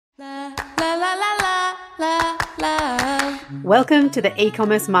Welcome to the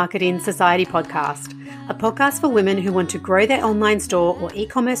E-Commerce Marketing Society podcast, a podcast for women who want to grow their online store or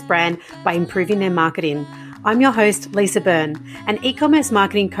e-commerce brand by improving their marketing. I'm your host, Lisa Byrne, an e-commerce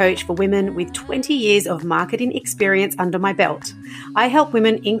marketing coach for women with 20 years of marketing experience under my belt. I help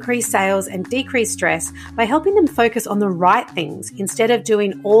women increase sales and decrease stress by helping them focus on the right things instead of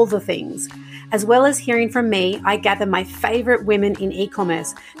doing all the things. As well as hearing from me, I gather my favorite women in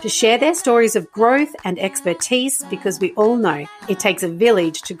e-commerce to share their stories of growth and expertise, because we all know it takes a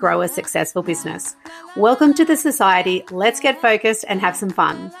village to grow a successful business. Welcome to the society. Let's get focused and have some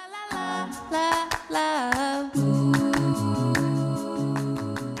fun.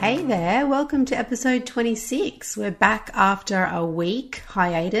 Hey there, welcome to episode 26. We're back after a week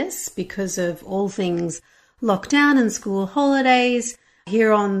hiatus because of all things lockdown and school holidays.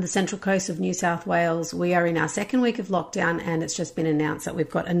 Here on the central coast of New South Wales, we are in our second week of lockdown, and it's just been announced that we've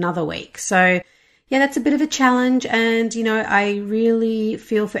got another week. So yeah, that's a bit of a challenge. And, you know, I really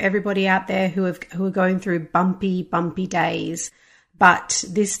feel for everybody out there who are going through bumpy days. But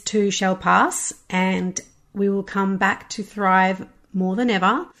this too shall pass, and we will come back to thrive more than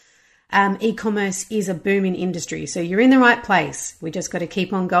ever. E-commerce is a booming industry, so you're in the right place. We just got to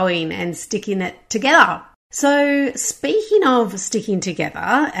keep on going and sticking it together. So speaking of sticking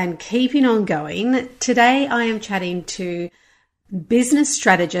together and keeping on going, today I am chatting to business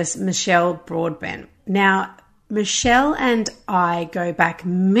strategist Michelle Broadbent. Now, Michelle and I go back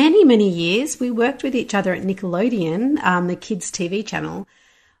many years. We worked with each other at Nickelodeon, the kids' TV channel,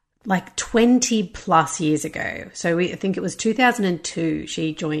 like 20 plus years ago. So I think it was 2002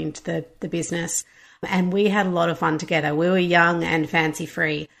 she joined the business, and we had a lot of fun together. We were young and fancy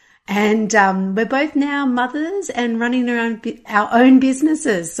free. And we're both now mothers and running our own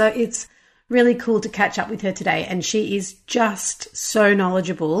businesses. So it's really cool to catch up with her today. And she is just so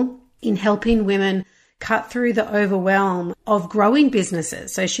knowledgeable in helping women cut through the overwhelm of growing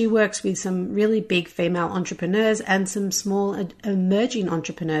businesses. So she works with some really big female entrepreneurs and some small emerging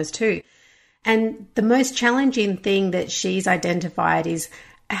entrepreneurs too. And the most challenging thing that she's identified is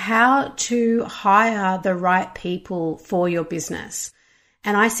how to hire the right people for your business.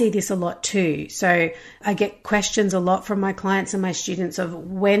 And I see this a lot too. So I get questions a lot from my clients and my students of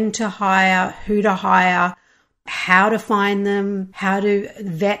when to hire, who to hire, how to find them, how to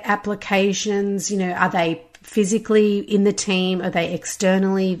vet applications. You know, are they physically in the team? Are they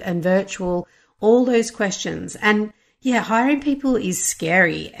externally and virtual? All those questions. And yeah, hiring people is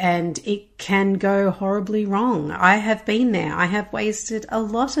scary and it can go horribly wrong. I have been there. I have wasted a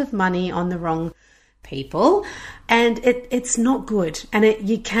lot of money on the wrong people, and it's not good, and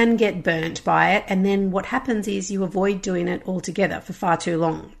you can get burnt by it. And then what happens is you avoid doing it altogether for far too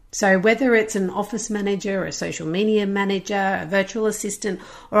long. So whether it's an office manager, a social media manager, a virtual assistant,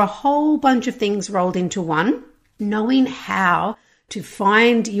 or a whole bunch of things rolled into one, knowing how to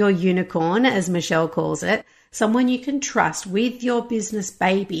find your unicorn, as Michelle calls it, someone you can trust with your business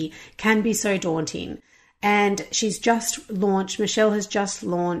baby, can be so daunting. And Michelle has just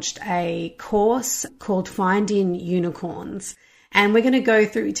launched a course called Finding Unicorns. And we're going to go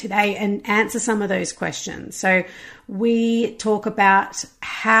through today and answer some of those questions. So we talk about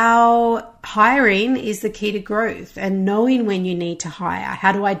how hiring is the key to growth and knowing when you need to hire,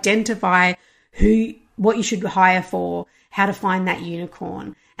 how to identify what you should hire for, how to find that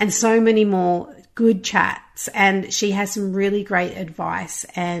unicorn, and so many more good chats. And she has some really great advice,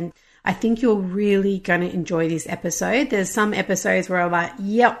 and I think you're really going to enjoy this episode. There's some episodes where I'm like,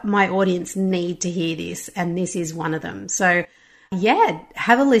 yep, my audience need to hear this, and this is one of them. So yeah,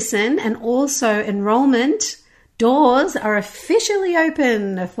 have a listen. And also, enrollment doors are officially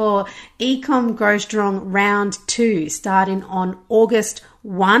open for Ecom Grow Strong Round 2 starting on August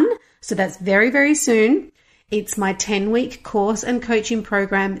 1. So that's very, very soon. It's my 10-week course and coaching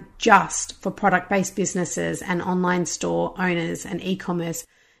program just for product-based businesses and online store owners and e-commerce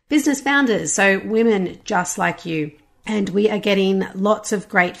business founders, so women just like you. And we are getting lots of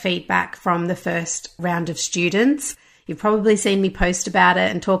great feedback from the first round of students. You've probably seen me post about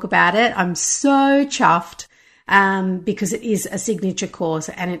it and talk about it. I'm so chuffed because it is a signature course,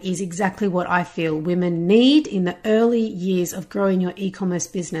 and it is exactly what I feel women need in the early years of growing your e-commerce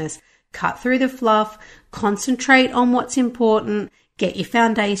business. Cut through the fluff, concentrate on what's important, get your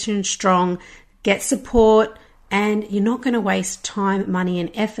foundation strong, get support, and you're not going to waste time, money, and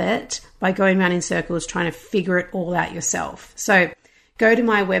effort by going around in circles trying to figure it all out yourself. So go to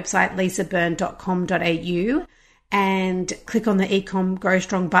my website, lisabyrne.com.au, and click on the Ecom Grow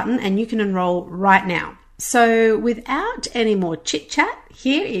Strong button, and you can enroll right now. So without any more chit chat,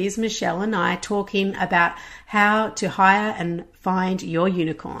 here is Michelle and I talking about how to hire and find your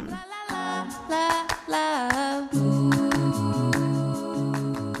unicorn.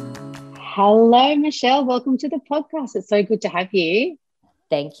 Hello, Michelle. Welcome to the podcast. It's so good to have you.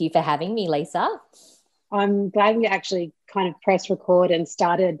 Thank you for having me, Lisa. I'm glad we actually kind of pressed record and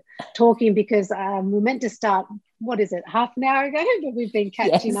started talking because we were meant to start, what is it, half an hour ago, but we've been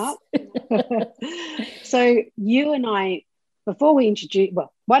catching up. So you and I, before we introduce,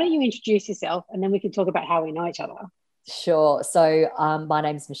 why don't you introduce yourself and then we can talk about how we know each other. Sure. So my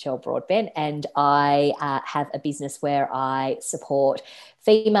name is Michelle Broadbent, and I have a business where I support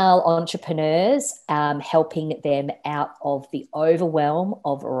female entrepreneurs, helping them out of the overwhelm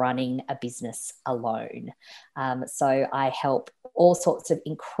of running a business alone. So I help all sorts of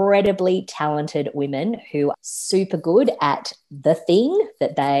incredibly talented women who are super good at the thing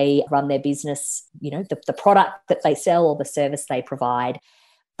that they run their business, the product that they sell or the service they provide,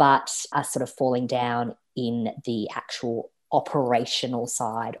 but are sort of falling down in the actual operational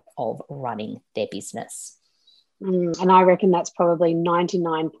side of running their business. And I reckon that's probably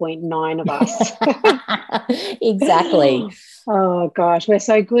 99.9 of us. Exactly. Oh gosh, we're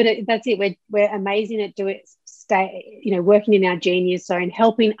so good at that's it. We're amazing at working in our genius zone,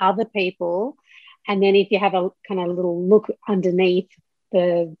 helping other people. And then if you have a kind of little look underneath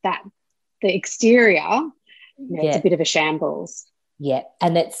the exterior, it's a bit of a shambles. Yeah.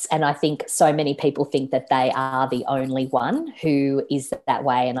 And I think so many people think that they are the only one who is that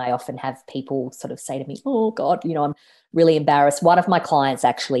way. And I often have people sort of say to me, oh God, I'm really embarrassed. One of my clients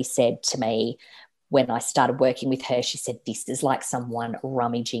actually said to me when I started working with her, she said, this is like someone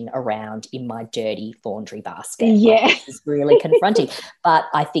rummaging around in my dirty laundry basket. Yeah. Like, this is really confronting. But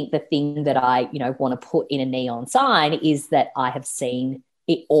I think the thing that I, want to put in a neon sign is that I have seen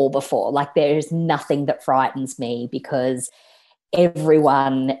it all before. Like, there is nothing that frightens me because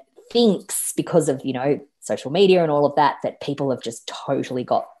everyone thinks, because of, social media and all of that people have just totally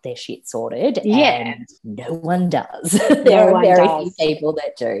got their shit sorted. Yeah. And no one does. There are very few people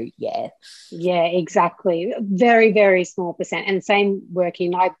that do. Yeah. Yeah, exactly. Very, very small percent. And same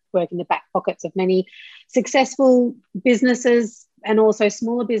I work in the back pockets of many successful businesses and also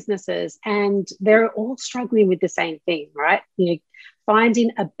smaller businesses. And they're all struggling with the same thing, right?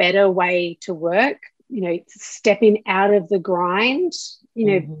 Finding a better way to work, stepping out of the grind,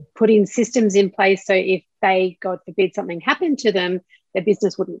 putting systems in place so if they, God forbid, something happened to them, their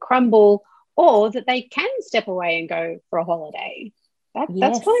business wouldn't crumble, or that they can step away and go for a holiday.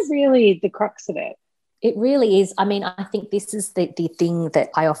 That's kind of really the crux of it. It really is. I mean, I think this is the thing that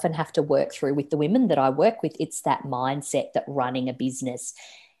I often have to work through with the women that I work with. It's that mindset that running a business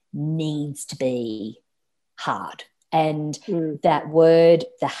needs to be hard. And that word,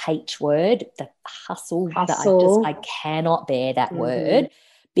 the H word, the hustle. I cannot bear that word,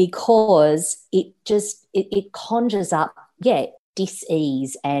 because it conjures up,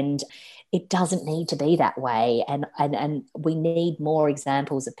 dis-ease, and it doesn't need to be that way. And we need more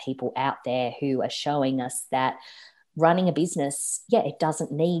examples of people out there who are showing us that running a business, it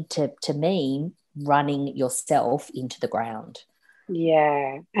doesn't need to mean running yourself into the ground.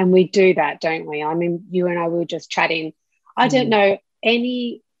 Yeah, and we do that, don't we? I mean, you and I were just chatting. I don't know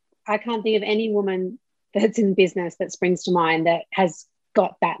I can't think of any woman that's in business that springs to mind that has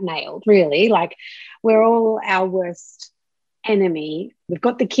got that nailed, really. Like, we're all our worst enemy. We've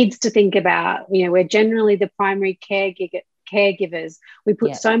got the kids to think about. We're generally the primary caregivers. We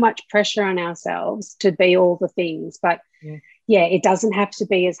put so much pressure on ourselves to be all the things. But, it doesn't have to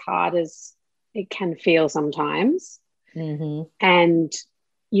be as hard as it can feel sometimes. And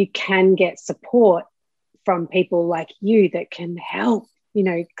you can get support from people like you that can help,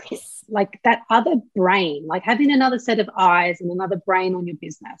 like that other brain, like having another set of eyes and another brain on your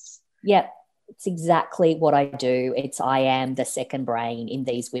business. Yeah, it's exactly what I do. I am the second brain in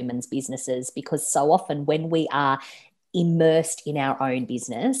these women's businesses, because so often when we are immersed in our own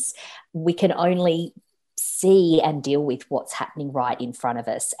business, we can only see and deal with what's happening right in front of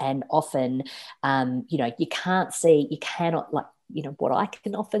us. And often, you cannot what I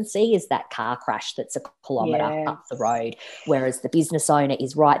can often see is that car crash that's a kilometre up the road, whereas the business owner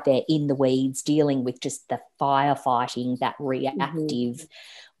is right there in the weeds dealing with just the firefighting, that reactive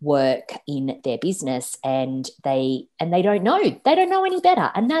work in their business, and they don't know any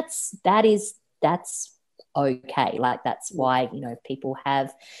better. And that's okay. Like, that's why, people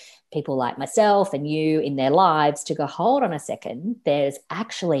have people like myself and you in their lives to go, hold on a second, there's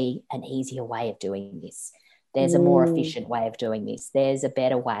actually an easier way of doing this. There's a more efficient way of doing this. There's a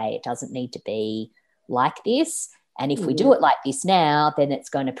better way. It doesn't need to be like this. And if we do it like this now, then it's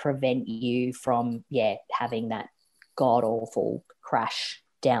going to prevent you from, having that god-awful crash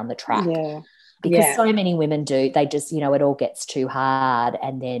down the track. because so many women do. They just, it all gets too hard,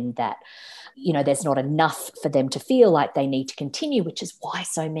 and then that, there's not enough for them to feel like they need to continue, which is why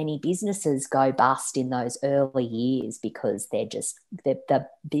so many businesses go bust in those early years, because the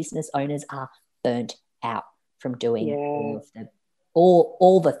business owners are burnt out from doing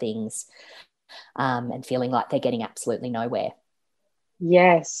all the things, and feeling like they're getting absolutely nowhere.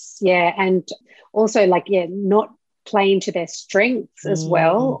 Yes, yeah. And also not playing to their strengths as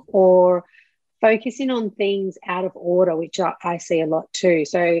well, or focusing on things out of order, which I see a lot too.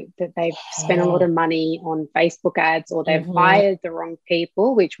 So that they've spent a lot of money on Facebook ads, or they've hired the wrong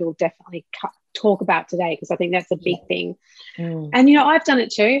people, which we'll definitely talk about today, because I think that's a big thing. And, I've done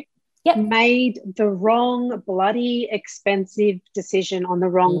it too. Made the wrong bloody expensive decision on the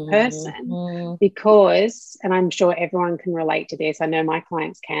wrong person, because, and I'm sure everyone can relate to this, I know my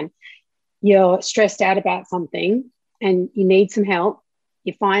clients can, you're stressed out about something and you need some help.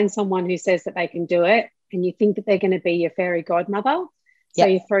 You find someone who says that they can do it, and you think that they're going to be your fairy godmother. So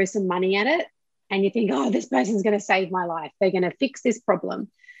you throw some money at it and you think, oh, this person's going to save my life. They're going to fix this problem.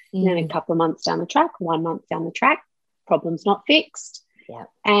 And then a couple of months down the track, 1 month down the track, problem's not fixed.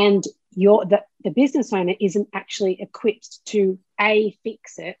 And the business owner isn't actually equipped to A,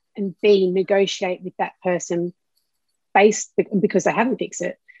 fix it, and B, negotiate with that person because they haven't fixed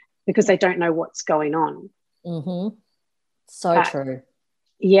it, because they don't know what's going on. True.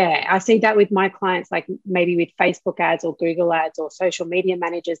 Yeah, I see that with my clients, like maybe with Facebook ads or Google ads or social media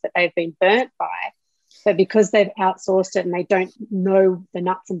managers that they've been burnt by. But because they've outsourced it and they don't know the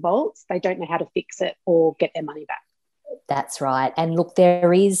nuts and bolts, they don't know how to fix it or get their money back. That's right. And look,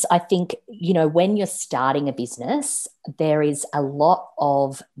 there is, I think, when you're starting a business, there is a lot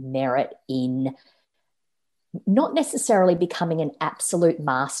of merit in not necessarily becoming an absolute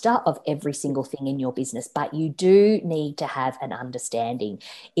master of every single thing in your business, but you do need to have an understanding.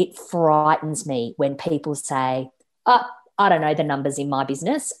 It frightens me when people say, I don't know the numbers in my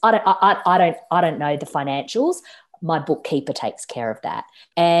business. I don't know the financials. My bookkeeper takes care of that.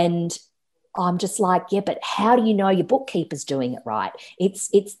 And I'm just like, yeah, but how do you know your bookkeeper's doing it right? It's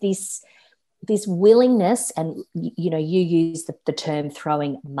this willingness, and you use the term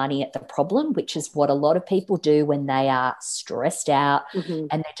throwing money at the problem, which is what a lot of people do when they are stressed out, and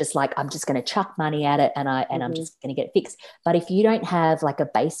they're just like, I'm just going to chuck money at it, and I'm just going to get it fixed. But if you don't have like a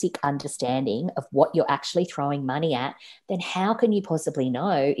basic understanding of what you're actually throwing money at, then how can you possibly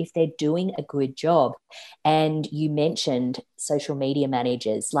know if they're doing a good job? And you mentioned social media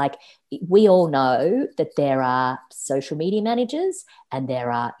managers. Like, we all know that there are social media managers, and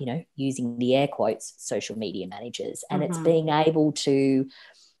there are, using the air quotes, social media managers. And it's being able to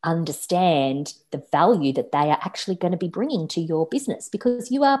understand the value that they are actually going to be bringing to your business,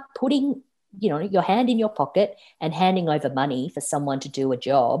 because you are putting, your hand in your pocket and handing over money for someone to do a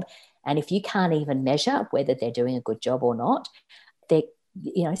job. And if you can't even measure whether they're doing a good job or not,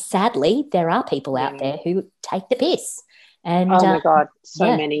 sadly, there are people out there who take the piss. And oh my God,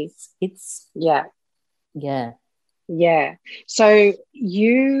 many. It's Yeah. So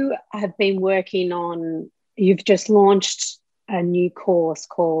you have been working on, you've just launched a new course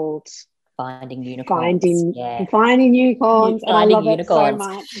called Finding Unicorns. Finding Unicorns. And I love unicorns. It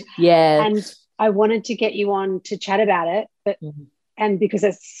so much. Yeah. And I wanted to get you on to chat about it, but and because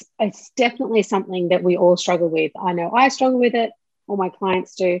it's definitely something that we all struggle with. I know I struggle with it, all my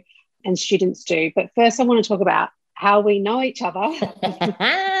clients do, and students do. But first I want to talk about how we know each other.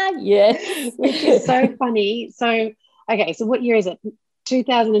 Yes. Which is so funny. So, okay, so what year is it?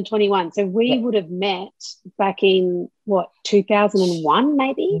 2021. So we would have met back in, 2001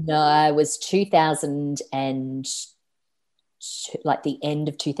 maybe? No, it was 2000 and like the end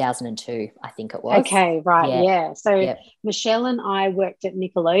of 2002, I think it was. Okay, right, yeah. So Michelle and I worked at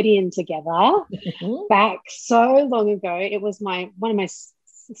Nickelodeon together back so long ago. It was one of my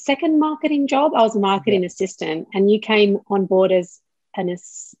second marketing job. I was a marketing assistant, and you came on board as an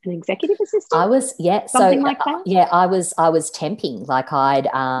executive assistant. I was something like that. I was temping. Like I'd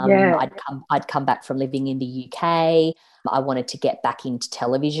come back from living in the UK. I wanted to get back into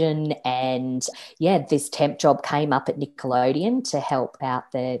television, and this temp job came up at Nickelodeon to help out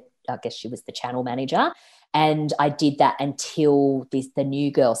I guess she was the channel manager. And I did that until the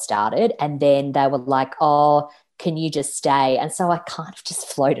new girl started, and then they were like, oh, can you just stay? And so I kind of just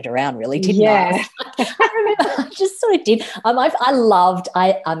floated around, really, didn't Yeah. I remember I just sort of did.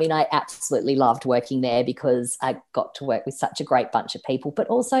 I absolutely loved working there because I got to work with such a great bunch of people, but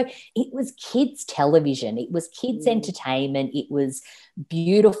also it was kids television. It was kids entertainment. It was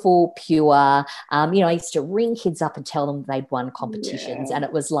beautiful, pure. I used to ring kids up and tell them they'd won competitions, and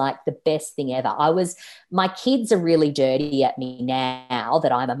it was like the best thing ever. My kids are really dirty at me now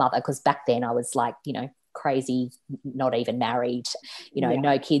that I'm a mother, because back then I was like, crazy, not even married,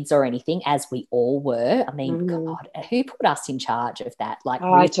 no kids or anything, as we all were. I mean, God, who put us in charge of that? Like,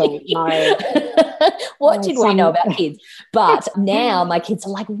 I don't know. What did we know about kids? But now my kids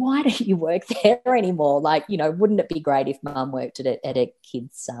are like, why don't you work there anymore? Like, wouldn't it be great if mum worked at a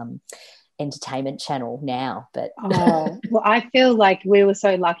kids entertainment channel now? But well, I feel like we were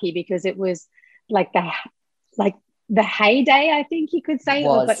so lucky because it was like the heyday, I think you could say,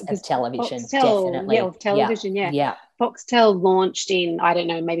 of television. Foxtel, definitely. of television. Yeah. Foxtel launched in, I don't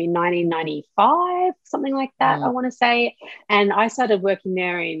know, maybe 1995, something like that, I want to say. And I started working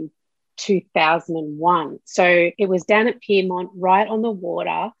there in 2001. So it was down at Piermont, right on the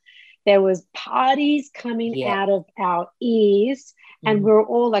water. There was parties coming out of our ears, and we were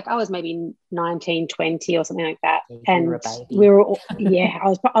all like, I was maybe 19, 20 or something like that. And were a baby. we were all,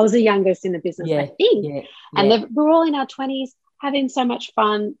 I was the youngest in the business, I think. And we were all in our 20s having so much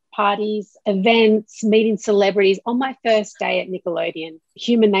fun, parties, events, meeting celebrities. On my first day at Nickelodeon,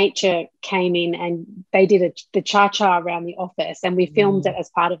 Human Nature came in and they did the cha-cha around the office, and we filmed it as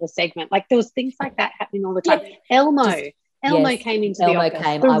part of a segment. Like, there was things like that happening all the time. Elmo came into the office.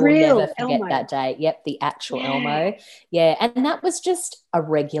 I will never forget that day. Yep, the actual Elmo. Yeah, and that was just a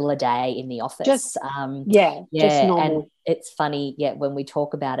regular day in the office. Just normal. And it's funny, when we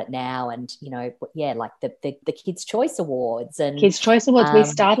talk about it now, and like the Kids' Choice Awards and Kids' Choice Awards. We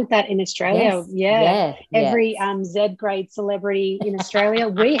started that in Australia. Every Z grade celebrity in Australia,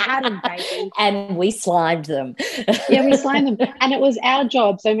 we had them, baby, and we slimed them. We slimed them, and it was our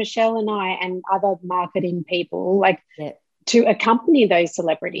job. So Michelle and I and other marketing people, to accompany those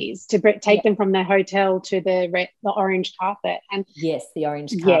celebrities, to take them from the hotel to the orange carpet. And yes, the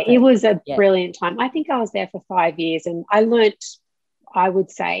orange carpet. It was a brilliant time. I think I was there for 5 years, and I learnt, I would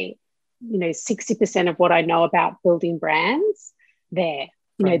say, 60% of what I know about building brands there.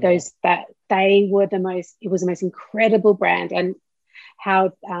 It was the most incredible brand, and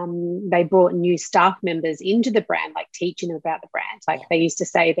how they brought new staff members into the brand, like teaching them about the brand. Like they used to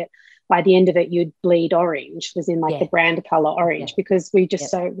say that by the end of it, you'd bleed orange, was in the brand color orange, because we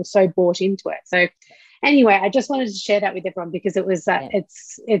just were so bought into it. So anyway, I just wanted to share that with everyone, because it was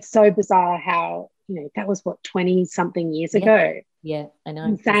it's so bizarre how that was 20 something years ago. Yeah, I know.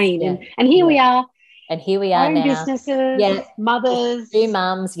 Insane. And here we are. And here we are own now. Businesses, mothers. 2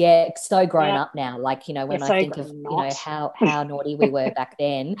 mums, so grown up now. Like, when I think of, how naughty we were back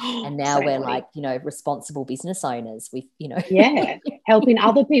then, and now we're like, responsible business owners with, helping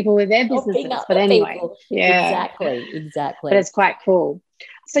other people with their businesses. But anyway, people. Exactly. But it's quite cool.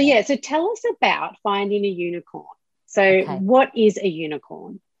 So, so tell us about finding a unicorn. So what is a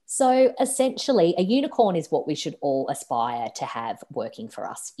unicorn? So essentially, a unicorn is what we should all aspire to have working for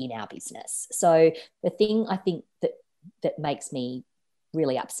us in our business. So the thing I think that makes me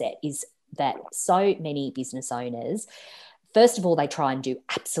really upset is that so many business owners, first of all, they try and do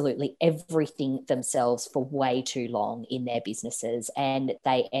absolutely everything themselves for way too long in their businesses, and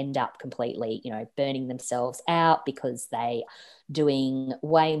they end up completely, burning themselves out because they doing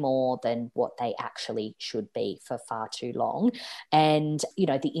way more than what they actually should be for far too long. And,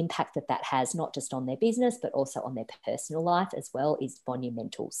 the impact that has, not just on their business, but also on their personal life as well, is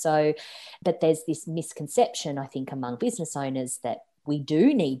monumental. So, but there's this misconception, I think, among business owners that we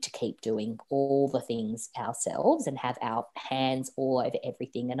do need to keep doing all the things ourselves and have our hands all over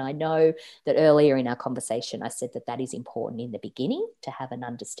everything. And I know that earlier in our conversation, I said that is important in the beginning, to have an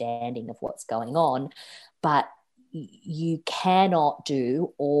understanding of what's going on, but you cannot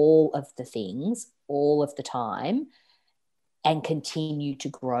do all of the things all of the time and continue to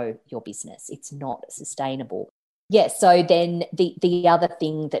grow your business. It's not sustainable. So then the other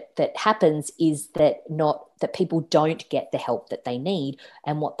thing that happens is that people don't get the help that they need.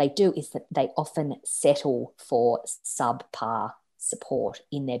 And what they do is that they often settle for subpar support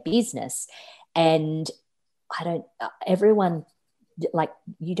in their business. And everyone,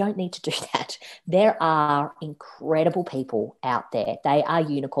 you don't need to do that. There are incredible people out there. They are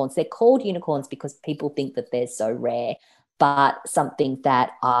unicorns. They're called unicorns because people think that they're so rare. But something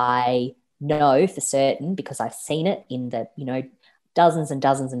that I know for certain, because I've seen it in the, dozens and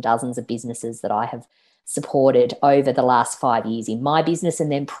dozens and dozens of businesses that I have supported over the last 5 years in my business,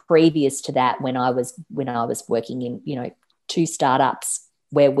 and then previous to that when I was working in, you know, 2 startups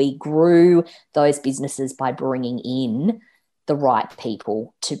where we grew those businesses by bringing in the right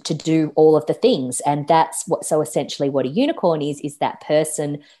people to do all of the things. And that's what, so essentially what a unicorn is that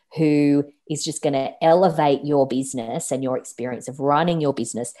person who is just going to elevate your business and your experience of running your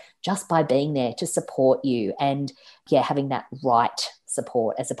business just by being there to support you, and having that right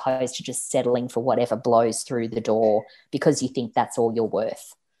support as opposed to just settling for whatever blows through the door because you think that's all you're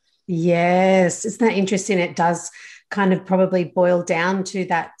worth. Yes. Isn't that interesting? It does kind of probably boil down to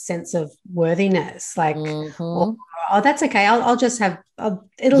that sense of worthiness, like, oh, that's okay. I'll just have,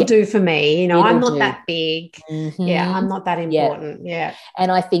 it'll do for me. You know, I'm not that big. Yeah. I'm not that important. Yeah.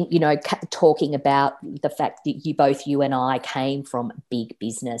 And I think, you know, talking about the fact that you and I came from big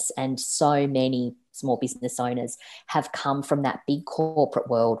business, and so many small business owners have come from that big corporate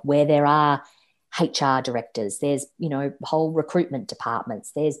world where there are HR directors, there's, you know, whole recruitment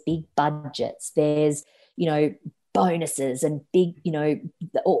departments, there's big budgets, there's, you know, bonuses and big, you know,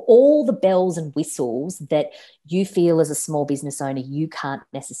 all the bells and whistles that you feel as a small business owner you can't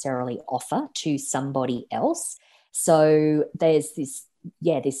necessarily offer to somebody else. So there's this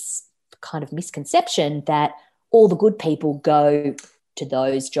kind of misconception that all the good people go to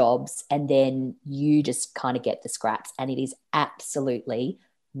those jobs and then you just kind of get the scraps, and it is absolutely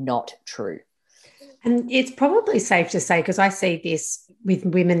not true. And it's probably safe to say, because I see this with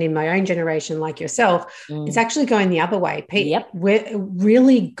women in my own generation like yourself, it's actually going the other way. We're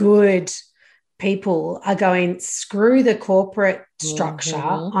really good people are going, screw the corporate structure.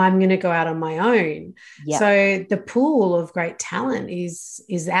 I'm going to go out on my own. So the pool of great talent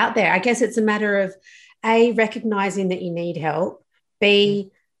is out there. I guess it's a matter of A, recognizing that you need help,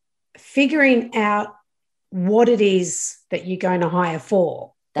 B, figuring out what it is that you're going to hire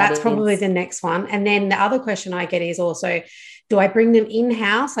for. That's probably the next one. And then the other question I get is also, do I bring them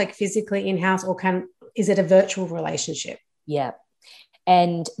in-house, like physically in-house, or is it a virtual relationship? Yeah.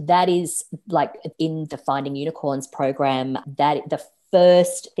 And that is like in the Finding Unicorns program, that the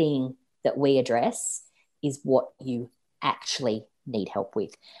first thing that we address is what you actually need help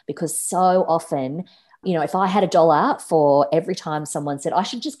with. Because so often, you know, if I had $1 for every time someone said, I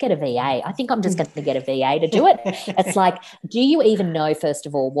should just get a VA, I think I'm just going to get a VA to do it. It's like, do you even know, first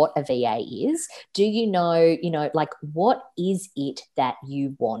of all, what a VA is? Do you know, like, what is it that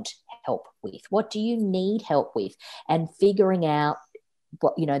you want help with? What do you need help with? And figuring out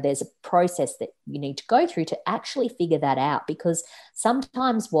what, you know, there's a process that you need to go through to actually figure that out, because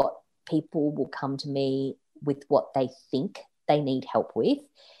sometimes what people will come to me with what they think they need help with,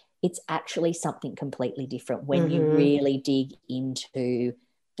 it's actually something completely different when you really dig into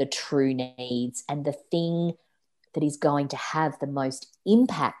the true needs and the thing that is going to have the most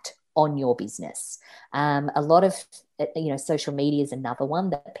impact on your business. A lot of, you know, social media is another one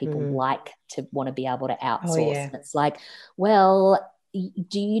that people like to want to be able to outsource. And it's like, well,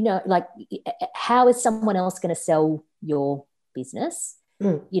 do you know, like, how is someone else going to sell your business?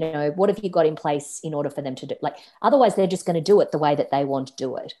 You know, what have you got in place in order for them to do? Like, otherwise they're just going to do it the way that they want to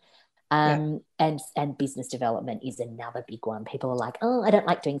do it. And business development is another big one. People are like, oh, I don't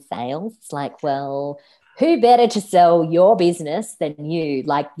like doing sales. It's like, well, who better to sell your business than you?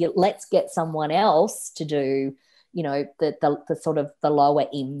 Like, let's get someone else to do, you know, the sort of the lower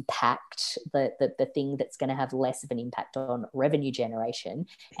impact, the thing that's going to have less of an impact on revenue generation,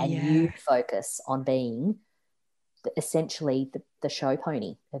 and you focus on being essentially the show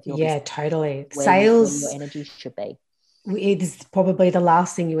pony of your business. Totally. Where Sales, your energy should be. It is probably the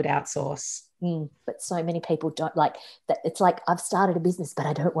last thing you would outsource. But so many people don't like that. It's like, I've started a business, but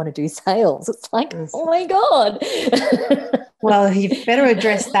I don't want to do sales. It's like, oh my God. Well, you better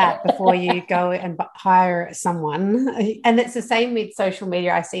address that before you go and hire someone. And it's the same with social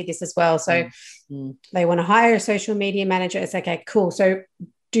media. I see this as well. So they want to hire a social media manager. It's okay, cool. So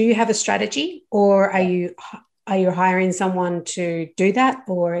do you have a strategy, or are you hiring someone to do that,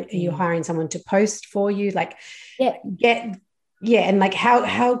 or are you hiring someone to post for you? Like, and like,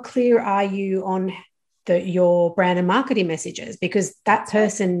 how clear are you on your brand and marketing messages? Because that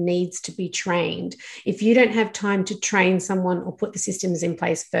person needs to be trained. If you don't have time to train someone or put the systems in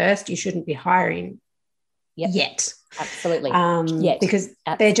place first, you shouldn't be hiring yet. Absolutely. Because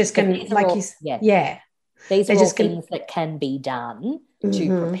they're just going to, like, these are all things that can be done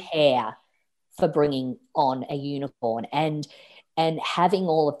to prepare for bringing on a unicorn, and having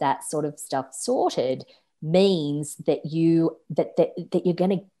all of that sort of stuff sorted means that you're going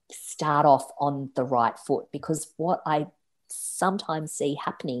to start off on the right foot. Because what I sometimes see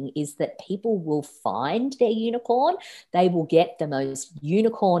happening is that people will find their unicorn. They will get the most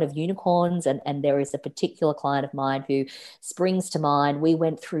unicorn of unicorns. And there is a particular client of mine who springs to mind. We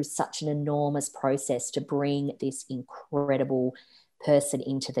went through such an enormous process to bring this incredible person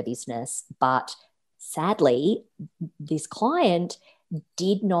into the business. But sadly, this client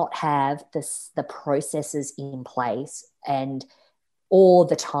did not have the processes in place and all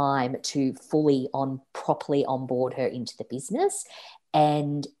the time to properly onboard her into the business.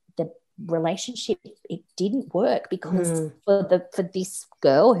 And the relationship, it didn't work because for this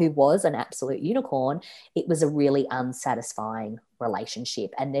girl who was an absolute unicorn, it was a really unsatisfying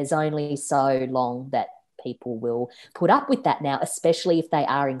relationship. And there's only so long that people will put up with that now, especially if they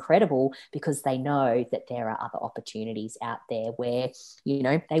are incredible, because they know that there are other opportunities out there where,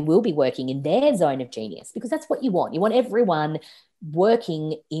 they will be working in their zone of genius, because that's what you want. You want everyone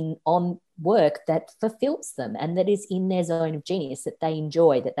working on work that fulfills them and that is in their zone of genius, that they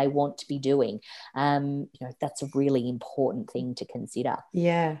enjoy, that they want to be doing. That's a really important thing to consider.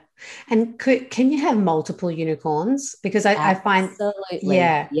 Yeah. And can you have multiple unicorns? Because I find,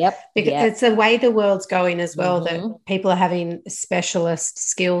 yep, because it's the way the world's going as well, that people are having specialist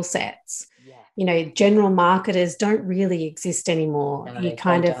skill sets. General marketers don't really exist anymore. No, you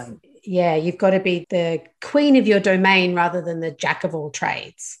kind of don't. You've got to be the queen of your domain rather than the jack of all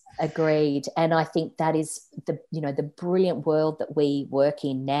trades. Agreed. And I think that is the brilliant world that we work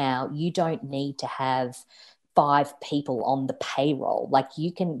in now. You don't need to have 5 people on the payroll. Like,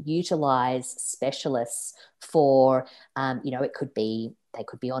 you can utilize specialists for, they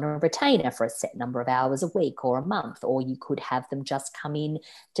could be on a retainer for a set number of hours a week or a month, or you could have them just come in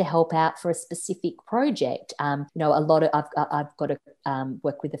to help out for a specific project. I've got to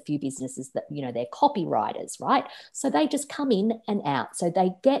work with a few businesses that, they're copywriters, right? So they just come in and out. So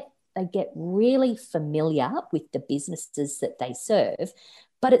they get really familiar with the businesses that they serve,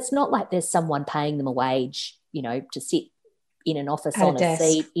 but it's not like there's someone paying them a wage, to sit in an office on a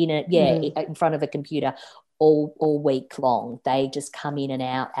seat in front of a computer all week long. They just come in and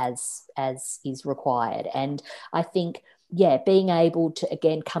out as is required. And I think, being able to,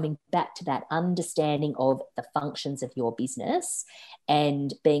 again, coming back to that understanding of the functions of your business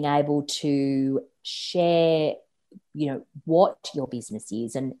and being able to share, what your business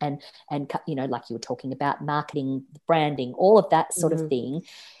is and like you were talking about, marketing, branding, all of that sort of thing.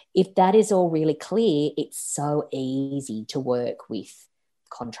 If that is all really clear, it's so easy to work with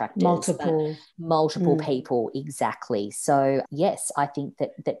contractors, multiple people. Exactly. So yes, I think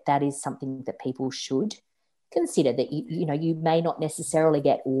that is something that people should consider, that you may not necessarily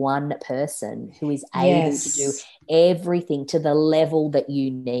get one person who is able to do everything to the level that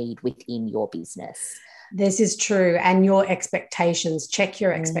you need within your business. This is true. And your expectations, check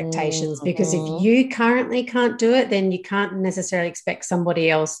your expectations, because if you currently can't do it, then you can't necessarily expect somebody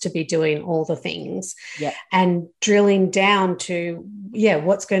else to be doing all the things. Yep. And drilling down to,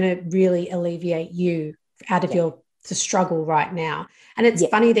 what's going to really alleviate you out of the struggle right now. And it's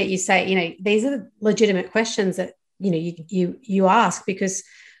funny that you say, these are legitimate questions that, you ask, because,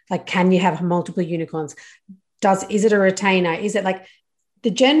 like, can you have multiple unicorns? Is it a retainer? Is it like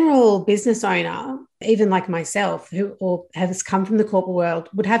the general business owner, even like myself, who has come from the corporate world,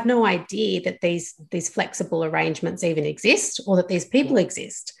 would have no idea that these flexible arrangements even exist, or that these people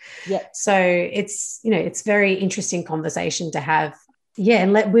exist. Yeah. So it's, it's very interesting conversation to have. Yeah.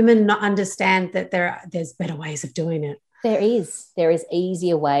 And let women not understand that there's better ways of doing it. There is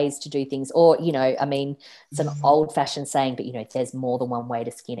easier ways to do things, or, it's an old fashioned saying, but, there's more than one way to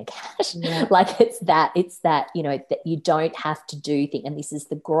skin a cat. Yeah. Like it's that, that you don't have to do things. And this is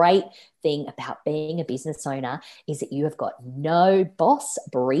the great thing about being a business owner, is that you have got no boss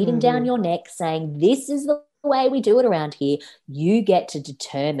breathing down your neck saying, this is the way we do it around here. You get to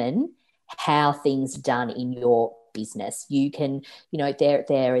determine how things are done in your business. You can,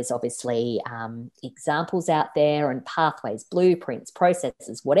 there is obviously examples out there and pathways, blueprints,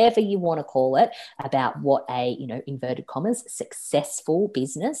 processes, whatever you want to call it, about what a, inverted commas, successful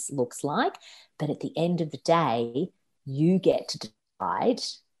business looks like. But at the end of the day, you get to decide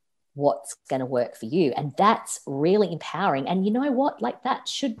what's going to work for you. And that's really empowering. And you know what? Like, that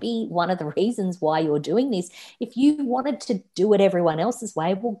should be one of the reasons why you're doing this. If you wanted to do it everyone else's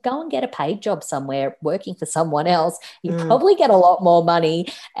way, well, go and get a paid job somewhere working for someone else. You'd probably get a lot more money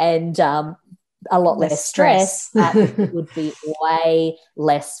and a lot less stress, but it would be way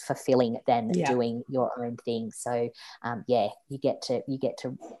less fulfilling than doing your own thing. So you get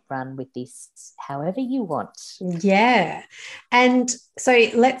to run with this however you want. Yeah. And so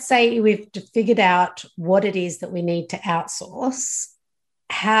let's say we've figured out what it is that we need to outsource.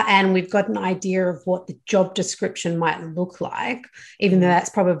 and we've got an idea of what the job description might look like, even though that's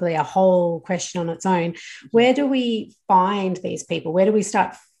probably a whole question on its own. Where do we find these people? Where do we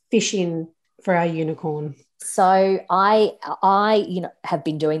start fishing for our unicorn? So I have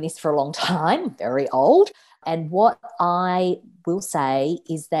been doing this for a long time, very old. And what I will say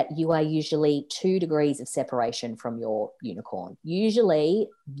is that you are usually 2 degrees of separation from your unicorn. Usually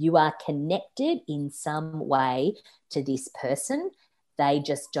you are connected in some way to this person. They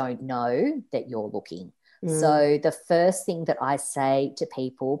just don't know that you're looking. So the first thing that I say to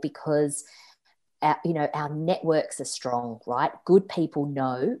people, because our networks are strong, right? Good people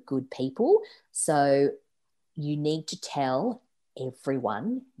know good people. So you need to tell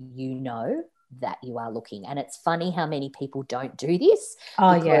everyone you know that you are looking. And it's funny how many people don't do this,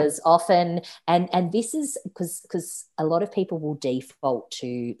 because often, and this is because a lot of people will default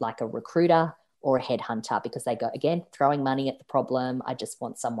to like a recruiter or a headhunter, because they go, again, throwing money at the problem. I just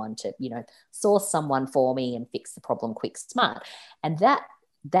want someone to, source someone for me and fix the problem quick, smart. And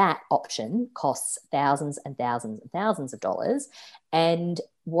that option costs thousands and thousands and thousands of dollars. And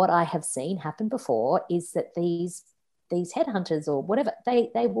what I have seen happen before is that these headhunters or whatever, they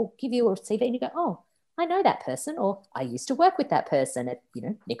will give you a CV and you go, oh, I know that person, or I used to work with that person at,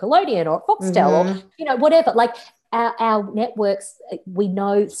 Nickelodeon or Foxtel or, whatever. Like our networks, we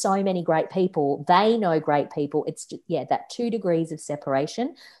know so many great people. They know great people. It's just, that 2 degrees of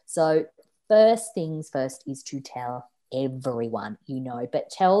separation. So first things first is to tell everyone but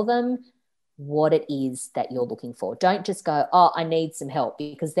tell them what it is that you're looking for. Don't just go, oh, I need some help,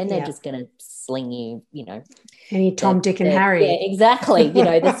 because then they're just going to sling you, any Tom, Dick and Harry. Yeah, exactly. The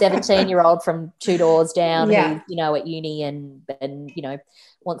 17-year-old from 2 doors down who's, at uni and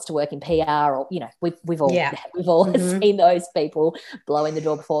wants to work in PR, or, we've all seen those people blow in the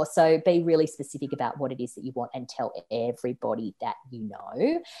door before. So be really specific about what it is that you want and tell everybody that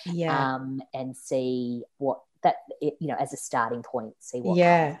and see what that, as a starting point, see what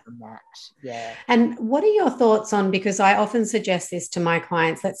comes from that. And what are your thoughts on, because I often suggest this to my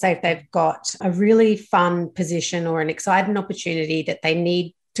clients, let's say if they've got a really fun position or an exciting opportunity that they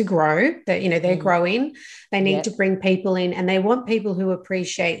need to grow, that they're growing, they need to bring people in, and they want people who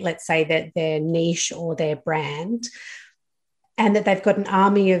appreciate, let's say, that their niche or their brand, and that they've got an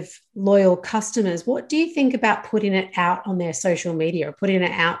army of loyal customers. What do you think about putting it out on their social media, or putting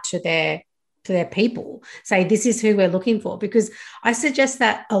it out to their people, say, this is who we're looking for? Because I suggest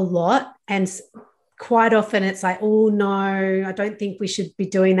that a lot, and quite often it's like, oh no, I don't think we should be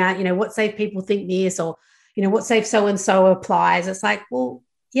doing that. What say if people think this, or what say if so-and-so applies? It's like, well,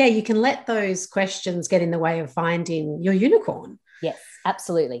 you can let those questions get in the way of finding your unicorn. Yes,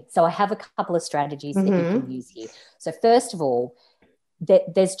 absolutely. So I have a couple of strategies that you can use here. So first of all,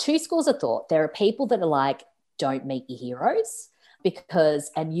 there's 2 schools of thought. There are people that are like, don't meet your heroes,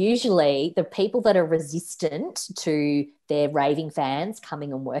 and usually the people that are resistant to their raving fans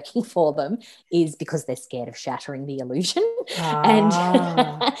coming and working for them is because they're scared of shattering the illusion. And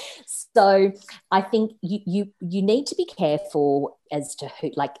so I think you need to be careful as to who,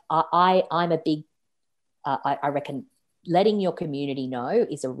 like I'm a big, I reckon letting your community know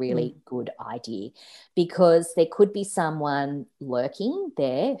is a really good idea, because there could be someone lurking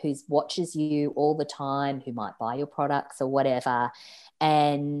there who watches you all the time, who might buy your products or whatever,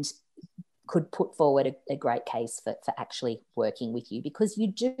 and could put forward a great case for actually working with you, because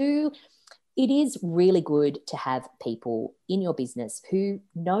it is really good to have people in your business who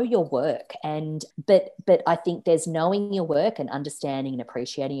know your work. But I think there's knowing your work and understanding and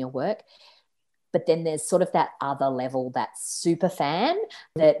appreciating your work. But then there's sort of that other level, that super fan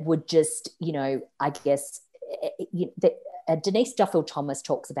that would just, I guess, Denise Duffield Thomas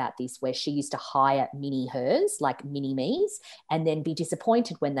talks about this, where she used to hire mini hers, like mini me's, and then be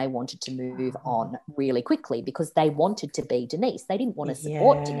disappointed when they wanted to move on really quickly, because they wanted to be Denise. They didn't want to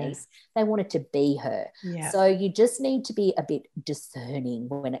support Denise. They wanted to be her. So you just need to be a bit discerning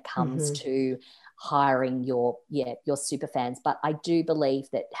when it comes to hiring your super fans. But I do believe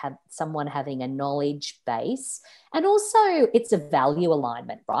that someone having a knowledge base, and also it's a value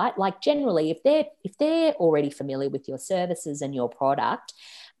alignment, right? Like generally, if they're already familiar with your services and your product,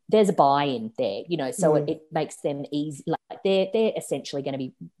 there's a buy-in there, so it makes them easy. Like they're essentially going to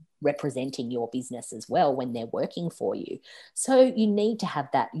be representing your business as well when they're working for you. So you need to have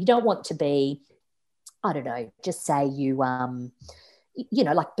that. You don't want to be, I don't know, just say you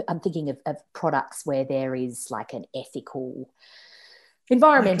like I'm thinking of products where there is like an ethical,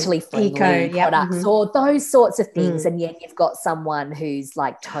 environmentally friendly products or those sorts of things. And yet you've got someone who's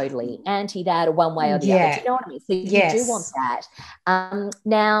like totally anti that or one way or the other. Do you know what I mean? So you do want that.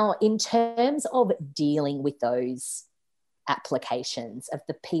 Now, in terms of dealing with those applications of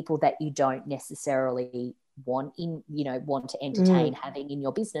the people that you don't necessarily want to entertain having in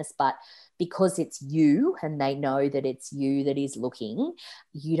your business, but because it's you and they know that it's you that is looking,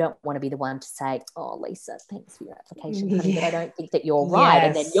 you don't want to be the one to say, oh, Lisa, thanks for your application, honey, but I don't think that you're right.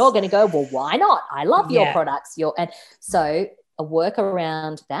 And then you're going to go, well, why not? I love your products. And so a work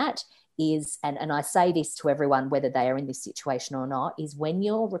around that is, and I say this to everyone, whether they are in this situation or not, is when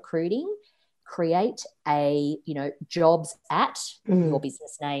you're recruiting, create a, jobs at your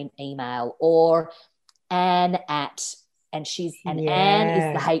business name, email, or Anne at, and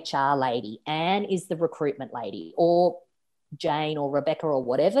Anne is the HR lady, Anne is the recruitment lady, or Jane or Rebecca or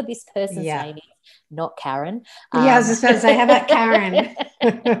whatever this person's name is, not Karen. I was just about to say, how about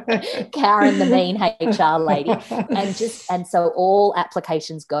Karen? Karen, the mean HR lady. And so all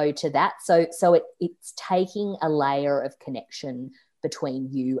applications go to that. So it's taking a layer of connection between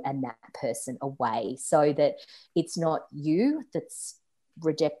you and that person away, so that it's not you that's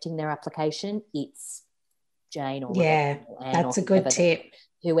rejecting their application, it's Jane or Rebecca or Anne, that's a good tip.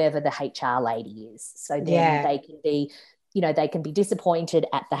 Whoever the HR lady is. So then they can be, they can be disappointed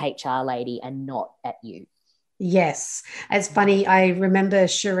at the HR lady and not at you. Yes. It's funny. I remember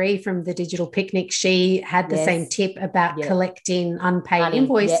Cherie from the Digital Picnic. She had the same tip about collecting unpaid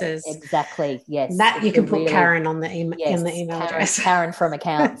invoices. Yeah, exactly. Yes. That you can put Karen on the in the email address. Karen from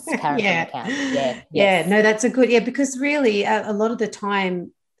accounts. From accounts. Yeah. Yes. No, that's a good, because really a lot of the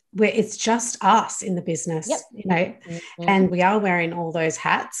time where it's just us in the business, and we are wearing all those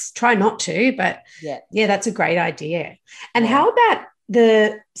hats. Try not to, but that's a great idea. And how about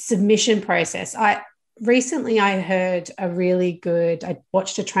the submission process? Recently I heard I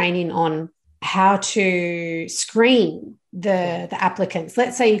watched a training on how to screen the applicants.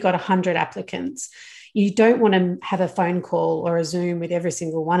 Let's say you've got 100 applicants. You don't want to have a phone call or a Zoom with every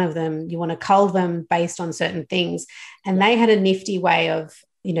single one of them. You want to cull them based on certain things. And they had a nifty way of,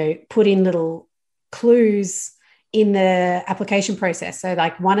 put in little clues in the application process. So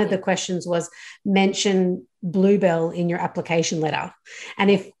like one of the questions was mention Bluebell in your application letter.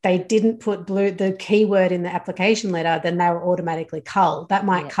 And if they didn't put the keyword in the application letter, then they were automatically culled. That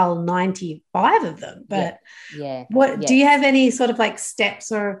might cull 95 of them. But do you have any sort of like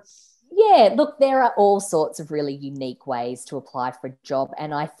steps or? Yeah, look, there are all sorts of really unique ways to apply for a job.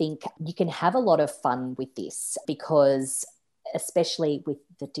 And I think you can have a lot of fun with this, because especially with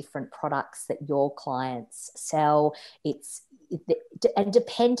the different products that your clients sell, and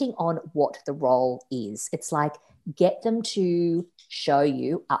depending on what the role is, it's like get them to show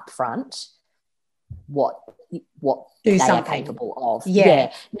you upfront what they are capable of.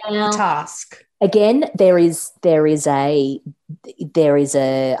 Yeah. Now, task. Again, there is a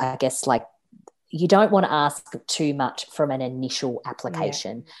I guess, like, you don't want to ask too much from an initial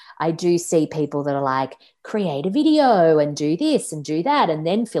application. I do see people that are like, create a video and do this and do that and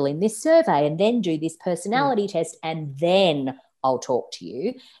then fill in this survey and then do this personality test and then I'll talk to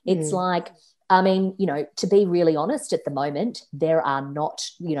you. It's like, I mean, to be really honest, at the moment, there are not,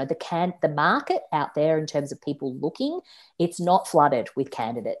 the market out there in terms of people looking, it's not flooded with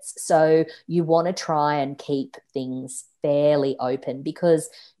candidates. So you want to try and keep things fairly open, because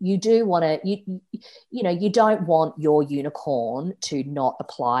you do want to, you don't want your unicorn to not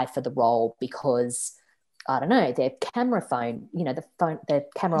apply for the role because, I don't know, their camera phone, the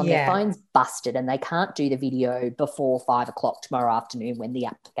camera on their phone's busted and they can't do the video before 5 o'clock tomorrow afternoon when the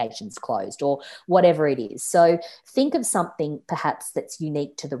application's closed, or whatever it is. So think of something perhaps that's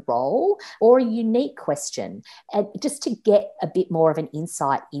unique to the role, or a unique question, and just to get a bit more of an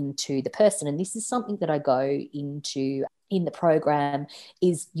insight into the person. And this is something that I go into in the program,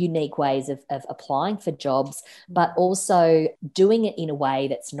 is unique ways of applying for jobs, but also doing it in a way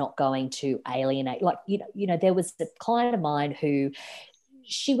that's not going to alienate. Like, there was a client of mine who,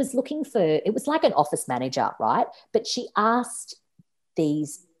 she was looking for, it was like an office manager, right? But she asked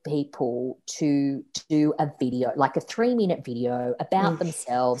these people to do a video, like a 3-minute video about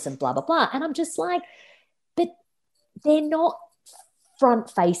themselves and blah, blah, blah. And I'm just like, but they're not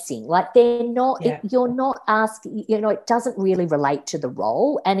front facing, like they're not, you're not asking, it doesn't really relate to the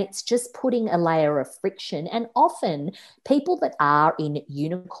role, and it's just putting a layer of friction. And often people that are in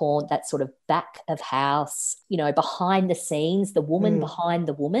unicorn, that sort of back of house, behind the scenes, the woman behind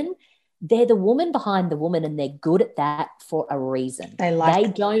the woman, they're the woman behind the woman, and they're good at that for a reason. They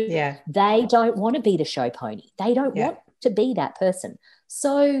don't want to be the show pony. They don't want to be that person.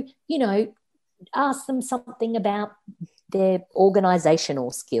 So, ask them something about their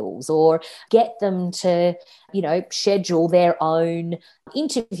organizational skills, or get them to, schedule their own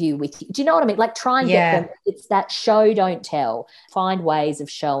interview with you. Do you know what I mean? Like, try and get them. It's that show, don't tell. Find ways of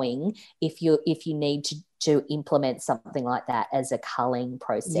showing if you need to implement something like that as a culling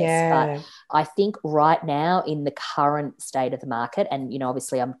process. Yeah. But I think right now, in the current state of the market, and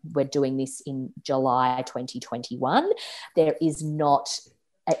obviously we're doing this in July 2021, there is not.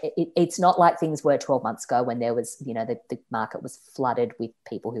 It's not like things were 12 months ago when there was, the market was flooded with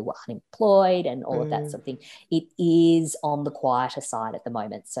people who were unemployed and all of that sort of thing. It is on the quieter side at the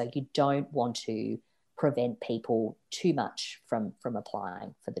moment. So you don't want to prevent people too much from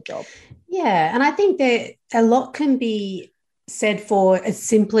applying for the job. Yeah. And I think that a lot can be said for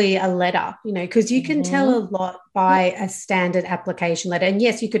simply a letter, because you can tell a lot by a standard application letter. And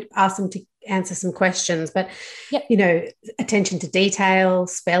yes, you could ask them to answer some questions, but attention to detail,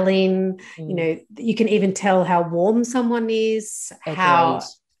 spelling, you can even tell how warm someone is, how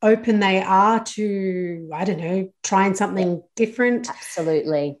open they are to, I don't know, trying something different.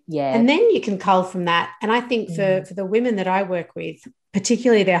 Absolutely. Yeah. And then you can cull from that. And I think for the women that I work with,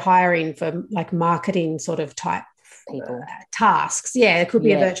 particularly they're hiring for like marketing sort of type people tasks. Yeah, it could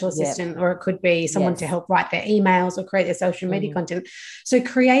be a virtual assistant, or it could be someone to help write their emails or create their social media content. So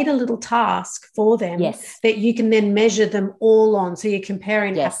create a little task for them that you can then measure them all on. So you're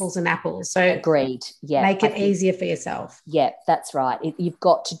comparing apples and apples. So agreed. Yeah, make it easier for yourself. Yeah, that's right. You've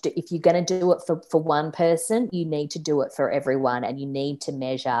got to do, if you're going to do it for one person, you need to do it for everyone, and you need to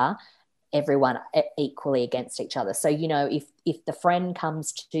measure everyone equally against each other. So, if the friend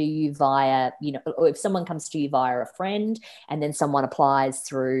comes to you via, or if someone comes to you via a friend, and then someone applies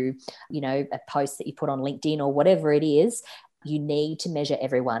through, a post that you put on LinkedIn or whatever it is, you need to measure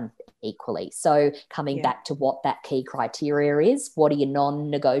everyone equally. So coming back to what that key criteria is, what are your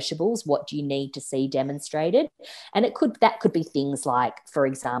non-negotiables? What do you need to see demonstrated? And that could be things like, for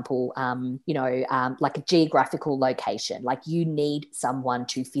example, like a geographical location. Like, you need someone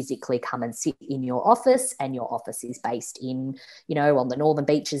to physically come and sit in your office, and your office is based in, on the northern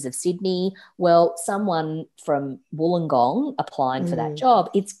beaches of Sydney. Well, someone from Wollongong applying for that job,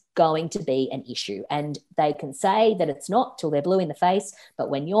 it's going to be an issue, and they can say that it's not till they're blue in the face. But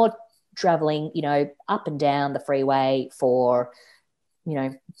when you're traveling, up and down the freeway for,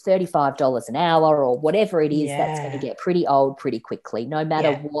 $35 an hour or whatever it is, that's going to get pretty old pretty quickly, no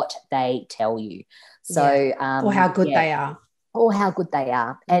matter what they tell you. So, or how good they are. Or how good they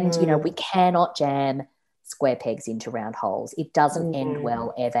are. And, we cannot jam square pegs into round holes. It doesn't end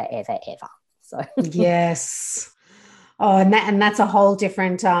well ever, ever, ever. So yes. Oh, and that's a whole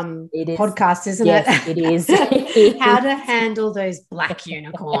different podcast, isn't it? Yes, it is. How to handle those black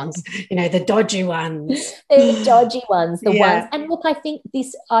unicorns, the dodgy ones. The dodgy ones, the ones. And look, I think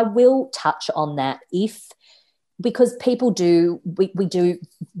I will touch on that because people we do,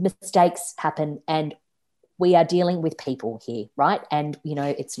 mistakes happen, and we are dealing with people here, right? And,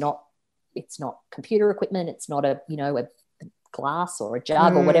 it's not computer equipment. It's not a glass or a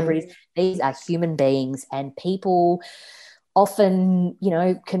jug or whatever it is. These are human beings, and people often,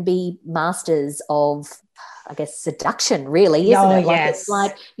 can be masters of, I guess, seduction, really, isn't it? Like, it's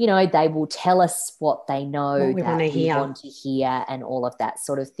like, they will tell us what they know what we want to hear and all of that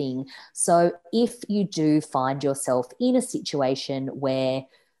sort of thing. So if you do find yourself in a situation where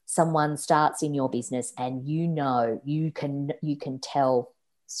someone starts in your business and you can tell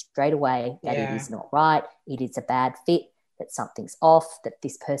straight away that it is not right, it is a bad fit, that something's off, that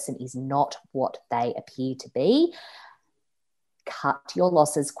this person is not what they appear to be, cut your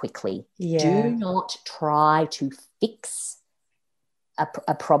losses quickly. Do not try to fix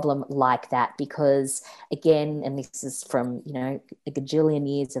a problem like that, because, again, and this is from, a gajillion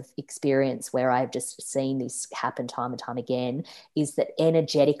years of experience where I've just seen this happen time and time again, is that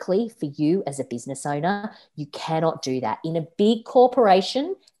energetically, for you as a business owner, you cannot do that. In a big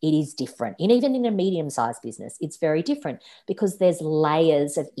corporation, it is different. And even in a medium-sized business, it's very different, because there's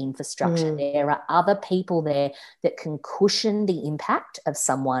layers of infrastructure. There are other people there that can cushion the impact of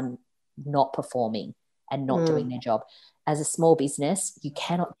someone not performing and not doing their job. As a small business, you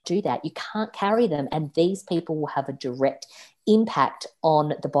cannot do that. You can't carry them. And these people will have a direct impact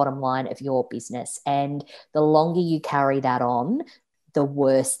on the bottom line of your business. And the longer you carry that on, the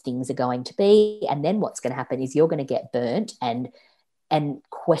worse things are going to be. And then what's going to happen is you're going to get burnt and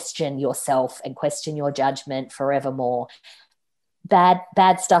question yourself and question your judgment forevermore.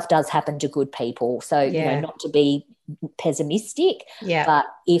 Bad stuff does happen to good people. So, not to be pessimistic, but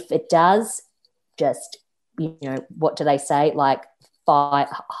if it does, just, what do they say? Like,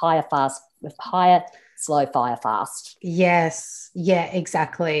 hire slow fire fast. Yes. Yeah,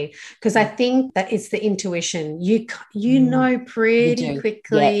 exactly. Because I think that it's the intuition. You know pretty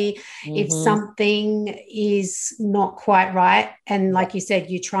quickly if something is not quite right. And like you said,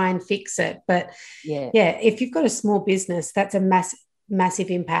 you try and fix it. But yeah, if you've got a small business, that's a massive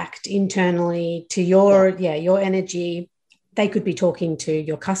impact internally to your energy. They could be talking to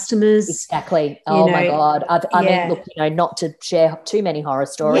your customers. Exactly. Oh, my God. I mean, look, not to share too many horror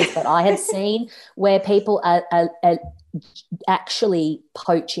stories, but I have seen where people are actually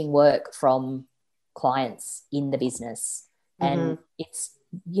poaching work from clients in the business. And it's,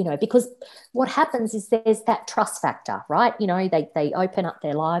 because what happens is there's that trust factor, right? They open up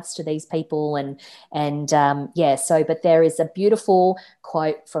their lives to these people but there is a beautiful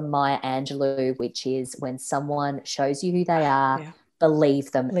quote from Maya Angelou, which is, when someone shows you who they are,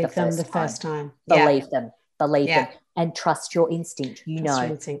 believe them the first time. Believe them and trust your instinct.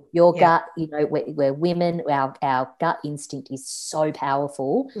 Your gut, we're women, our gut instinct is so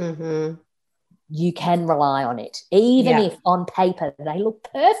powerful. You can rely on it, even if on paper they look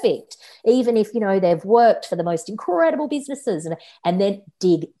perfect, even if, they've worked for the most incredible businesses, and then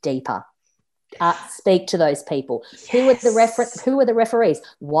dig deeper. Speak to those people. Who are the referees?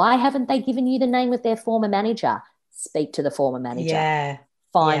 Why haven't they given you the name of their former manager? Speak to the former manager.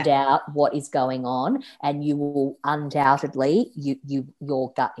 Find out what is going on, and you will undoubtedly,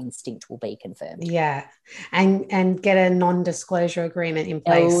 your gut instinct will be confirmed. Yeah. And get a non-disclosure agreement in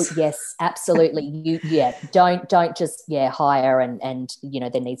place. Oh, yes, absolutely. Don't just hire and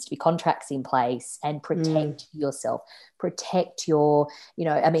there needs to be contracts in place, and protect yourself. Protect your,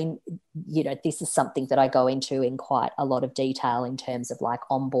 this is something that I go into in quite a lot of detail in terms of like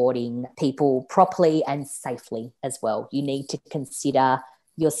onboarding people properly and safely as well. You need to consider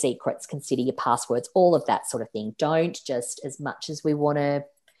your secrets, consider your passwords, all of that sort of thing. Don't just, as much as we want to,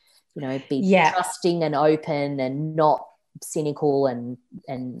 be trusting and open and not cynical and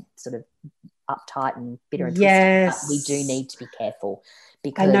sort of uptight and bitter and twisted, but we do need to be careful,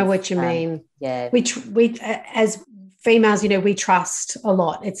 because I know what you mean. We as females, we trust a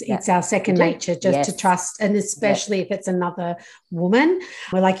lot. It's our second nature just to trust, and especially if it's another woman.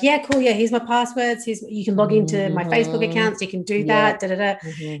 We're like, yeah, cool, here's my passwords. You can log into my Facebook accounts. You can do that.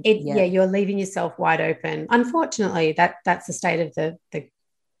 You're leaving yourself wide open. Unfortunately, that's the state of the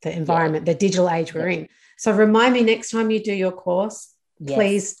environment, the digital age we're in. So remind me next time you do your course.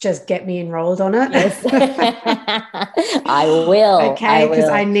 Please just get me enrolled on it. Yes. I will. Okay, because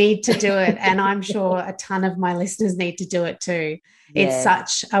I need to do it. And I'm sure a ton of my listeners need to do it too. Yeah. It's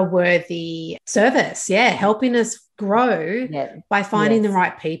such a worthy service. Yeah, helping us grow by finding the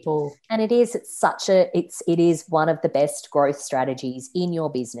right people. And it is one of the best growth strategies in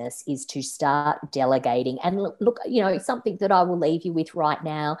your business, is to start delegating. And look, something that I will leave you with right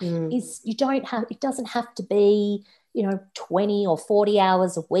now is it doesn't have to be 20 or 40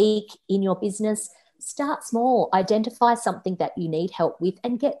 hours a week in your business. Start small, identify something that you need help with,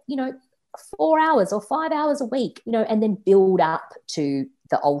 and get, 4 hours or 5 hours a week, and then build up to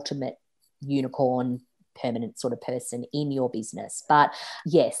the ultimate unicorn permanent sort of person in your business. But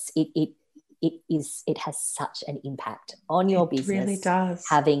yes, it has such an impact on your business. It really does.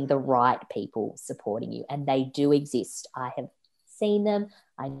 Having the right people supporting you, and they do exist. I have seen them.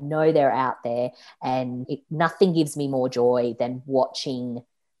 I know they're out there, and nothing gives me more joy than watching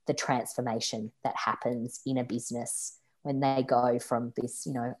the transformation that happens in a business when they go from this,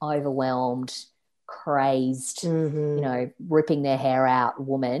 overwhelmed, crazed, ripping their hair out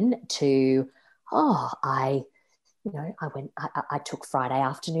woman to, I took Friday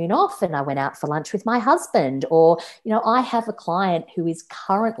afternoon off and I went out for lunch with my husband. Or, I have a client who is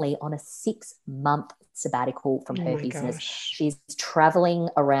currently on a 6-month sabbatical from her business. She's traveling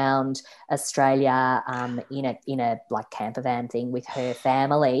around Australia in a like camper van thing with her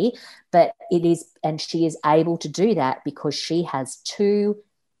family, and she is able to do that because she has 2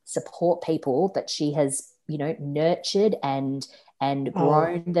 support people that she has nurtured and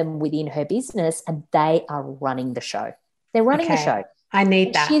grown them within her business, and they are running the show. They're running the show. I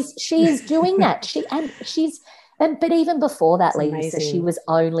need that. She is doing that. But even before that, Lisa, amazing. She was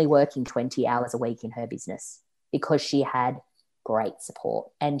only working 20 hours a week in her business because she had great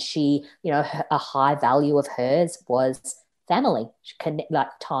support. And she, a high value of hers was family,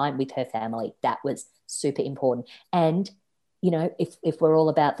 time with her family. That was super important. And, if we're all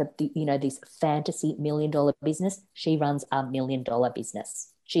about this fantasy $1 million business, she runs a $1 million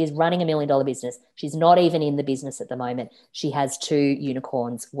business. She is running a $1 million business. She's not even in the business at the moment. She has 2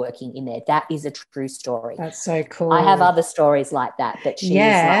 unicorns working in there. That is a true story. That's so cool. I have other stories like that, but she's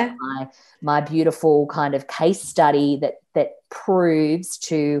like my beautiful kind of case study that proves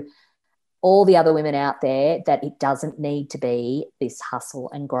to all the other women out there that it doesn't need to be this hustle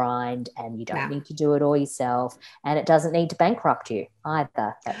and grind, and you don't need to do it all yourself, and it doesn't need to bankrupt you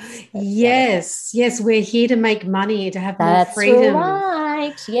either. That's yes, we're here to make money, to have more That's freedom.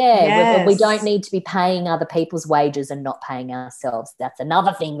 Right. Yeah. Yes. We don't need to be paying other people's wages and not paying ourselves. That's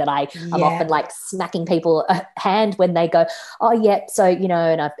another thing that I'm often like smacking people a hand when they go, oh, yeah, so, you know,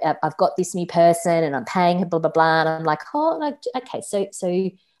 and I've got this new person and I'm paying her, blah, blah, blah. And I'm like, oh, like, okay, so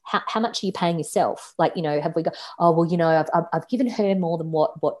how much are you paying yourself? Like, you know, have we got, oh, well, you know, I've given her more than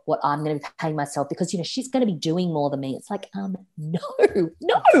what I'm going to be paying myself because, you know, she's going to be doing more than me. It's like, no,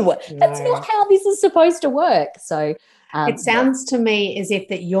 that's not how this is supposed to work. So it sounds to me as if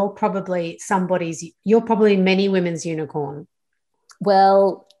that you're probably many women's unicorn.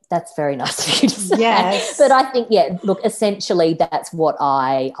 Well, that's very nice of you to say. Yes. But I think, look, essentially that's what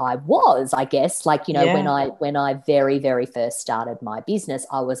I was, I guess. Like, you know, when I very, very first started my business,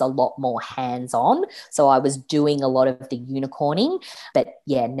 I was a lot more hands-on. So I was doing a lot of the unicorning. But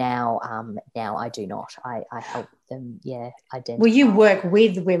now I do not. I help them, identify. Well, you work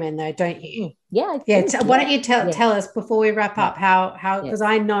with women though, don't you? Yeah. Why don't you tell us before we wrap up how because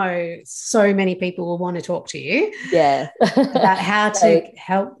I know so many people will want to talk to you about how to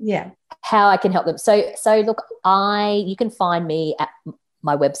help. How I can help them. So look, you can find me at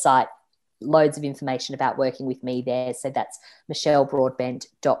my website, loads of information about working with me there. So that's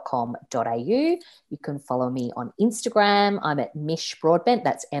michellebroadbent.com.au. You can follow me on Instagram. I'm at Mish Broadbent.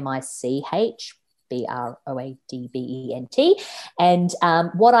 That's MICH BROADBENT. And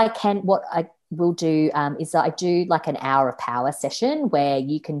what I will do is I do like an hour of power session where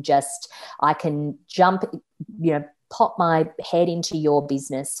I can jump, you know, pop my head into your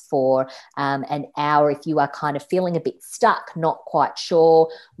business for an hour if you are kind of feeling a bit stuck, not quite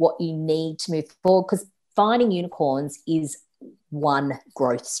sure what you need to move forward, because finding unicorns is one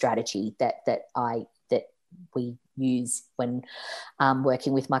growth strategy that we use when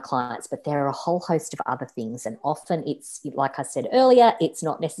working with my clients, but there are a whole host of other things, and often it's, like I said earlier, it's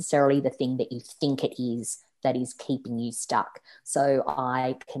not necessarily the thing that you think it is that is keeping you stuck. So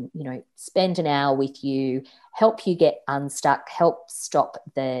I can, you know, spend an hour with you, help you get unstuck, help stop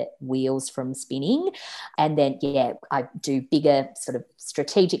the wheels from spinning. And then, I do bigger sort of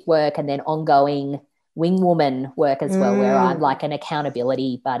strategic work and then ongoing wing woman work as well, where I'm like an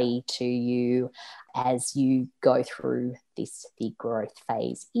accountability buddy to you as you go through this big growth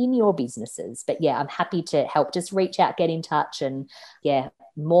phase in your businesses. But I'm happy to help. Just reach out, get in touch, and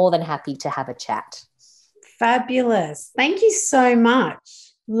more than happy to have a chat. Fabulous. Thank you so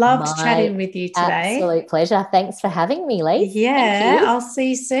much. Loved chatting with you today. Absolute pleasure. Thanks for having me, Lee. Yeah, I'll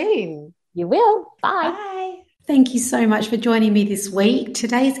see you soon. You will. Bye. Bye. Thank you so much for joining me this week.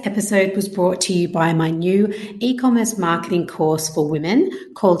 Today's episode was brought to you by my new e-commerce marketing course for women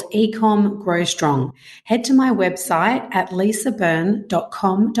called Ecom Grow Strong. Head to my website at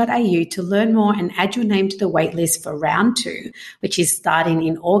lisaburn.com.au to learn more and add your name to the waitlist for round 2, which is starting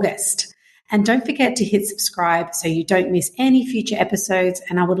in August. And don't forget to hit subscribe so you don't miss any future episodes.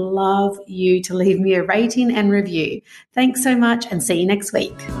 And I would love you to leave me a rating and review. Thanks so much and see you next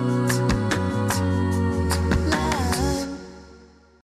week.